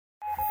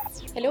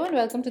Hello and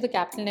welcome to the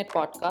CapitalNet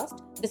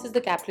podcast. This is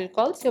the Capital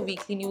Calls, your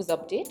weekly news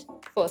update.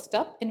 First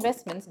up,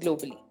 investments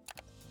globally.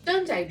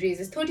 Turntide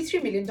raises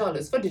 $33 million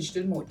for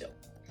digital motor.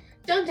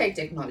 Turntide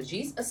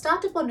Technologies, a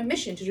startup on a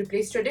mission to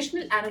replace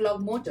traditional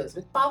analog motors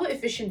with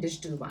power-efficient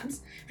digital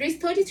ones,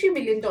 raised $33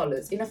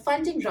 million in a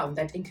funding round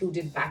that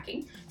included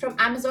backing from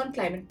Amazon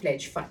Climate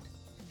Pledge Fund.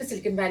 The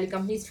Silicon Valley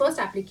company's first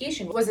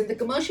application was in the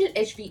commercial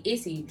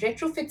HVAC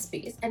retrofit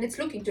space, and it's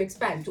looking to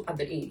expand to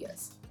other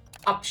areas.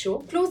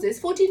 Upshow closes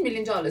 $14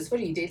 million for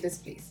retail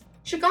displays.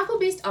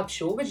 Chicago-based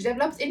Upshow, which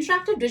develops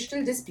interactive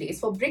digital displays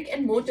for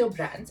brick-and-mortar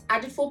brands,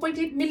 added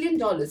 $4.8 million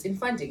in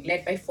funding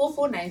led by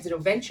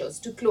 4490 Ventures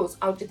to close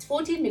out its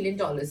 $14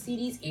 million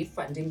Series A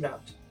funding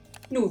round.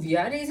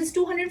 Nuvia raises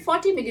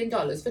 $240 million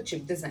for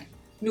chip design.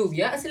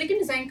 Nuvia, a silicon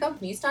design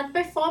company started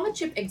by former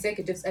chip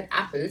executives at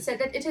Apple, said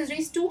that it has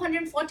raised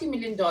 $240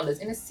 million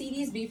in a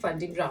Series B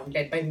funding round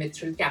led by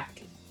Mithril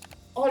Capital.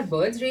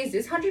 Allbirds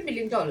raises $100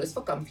 million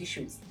for comfy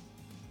shoes.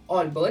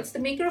 Allbirds, the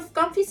maker of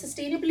comfy,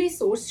 sustainably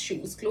sourced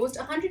shoes, closed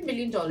a $100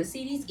 million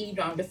Series E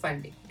round of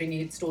funding,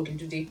 bringing its total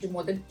to date to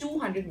more than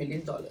 $200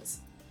 million.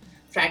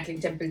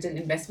 Franklin Templeton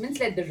Investments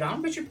led the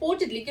round, which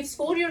reportedly gives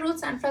 4-year-old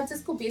San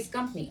Francisco-based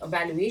company a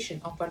valuation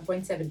of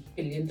 $1.7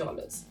 billion.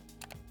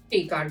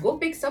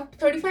 PayCargo picks up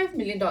 $35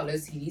 million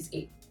Series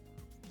A.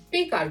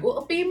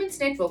 PayCargo, a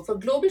payments network for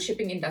global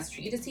shipping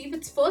industry, received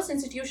its first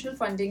institutional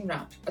funding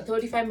round, a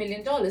 $35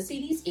 million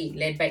Series A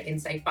led by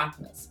Insight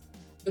Partners.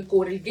 The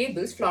Coral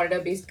Gables,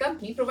 Florida-based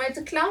company, provides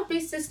a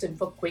cloud-based system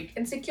for quick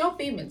and secure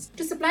payments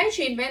to supply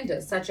chain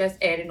vendors such as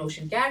air and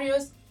ocean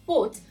carriers,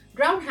 ports,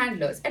 ground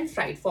handlers, and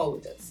freight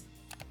forwarders.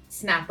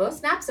 Snapper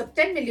snaps up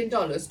 $10 million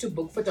to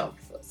book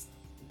photographers.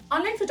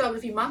 Online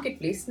photography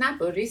marketplace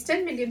Snapper raised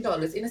 $10 million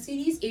in a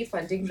Series A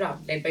funding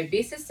round led by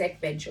Basis Sec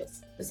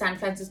Ventures. The San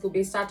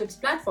Francisco-based startup's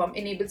platform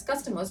enables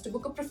customers to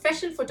book a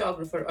professional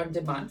photographer on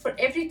demand for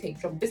everything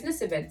from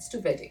business events to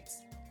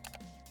weddings.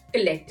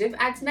 Collective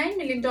adds $9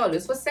 million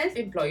for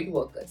self-employed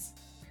workers.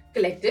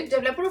 Collective,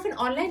 developer of an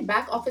online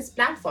back-office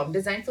platform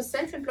designed for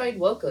self-employed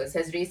workers,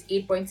 has raised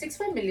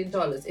 $8.65 million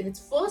in its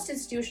first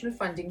institutional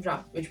funding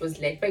round, which was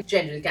led by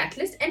General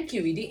Catalyst and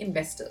QED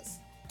investors.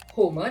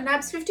 Homer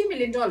nabs $50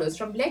 million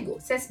from Lego,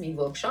 Sesame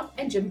Workshop,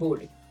 and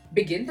Jimbori.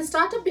 Begin, the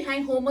startup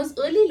behind Homer's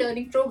early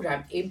learning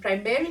program aimed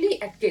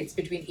primarily at kids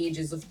between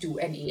ages of 2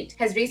 and 8,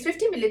 has raised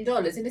 $50 million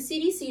in a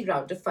Series C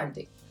round of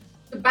funding.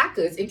 The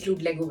backers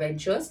include Lego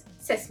Ventures,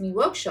 Sesame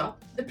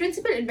Workshop, the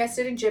principal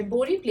investor in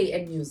Jimbori Play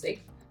and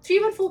Music,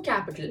 314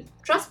 Capital,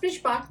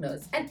 TrustBridge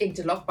Partners, and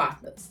Interlock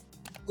Partners.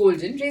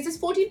 Golden raises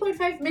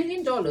 $14.5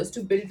 million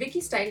to build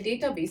wiki-style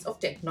database of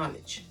tech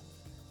knowledge.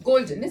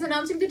 Golden is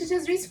announcing that it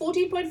has raised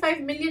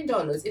 $14.5 million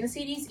in a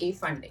Series A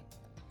funding.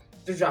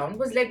 The round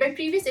was led by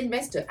previous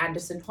investor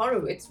Anderson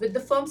Horowitz, with the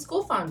firm's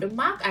co-founder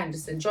Mark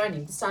Anderson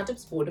joining the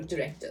startup's board of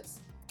directors.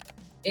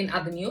 In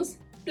other news,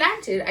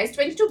 Palantir eyes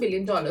 $22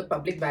 billion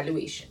public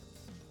valuation.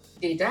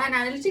 Data and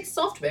analytics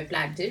software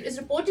Palantir is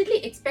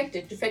reportedly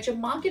expected to fetch a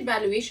market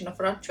valuation of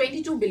around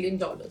 $22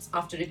 billion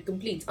after it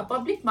completes a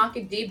public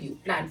market debut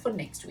planned for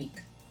next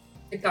week.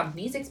 The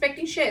company is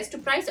expecting shares to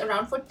price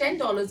around for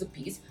 $10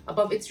 apiece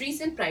above its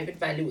recent private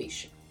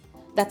valuation.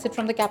 That's it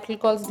from the Capital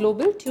Calls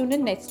Global. Tune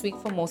in next week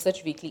for more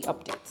such weekly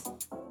updates.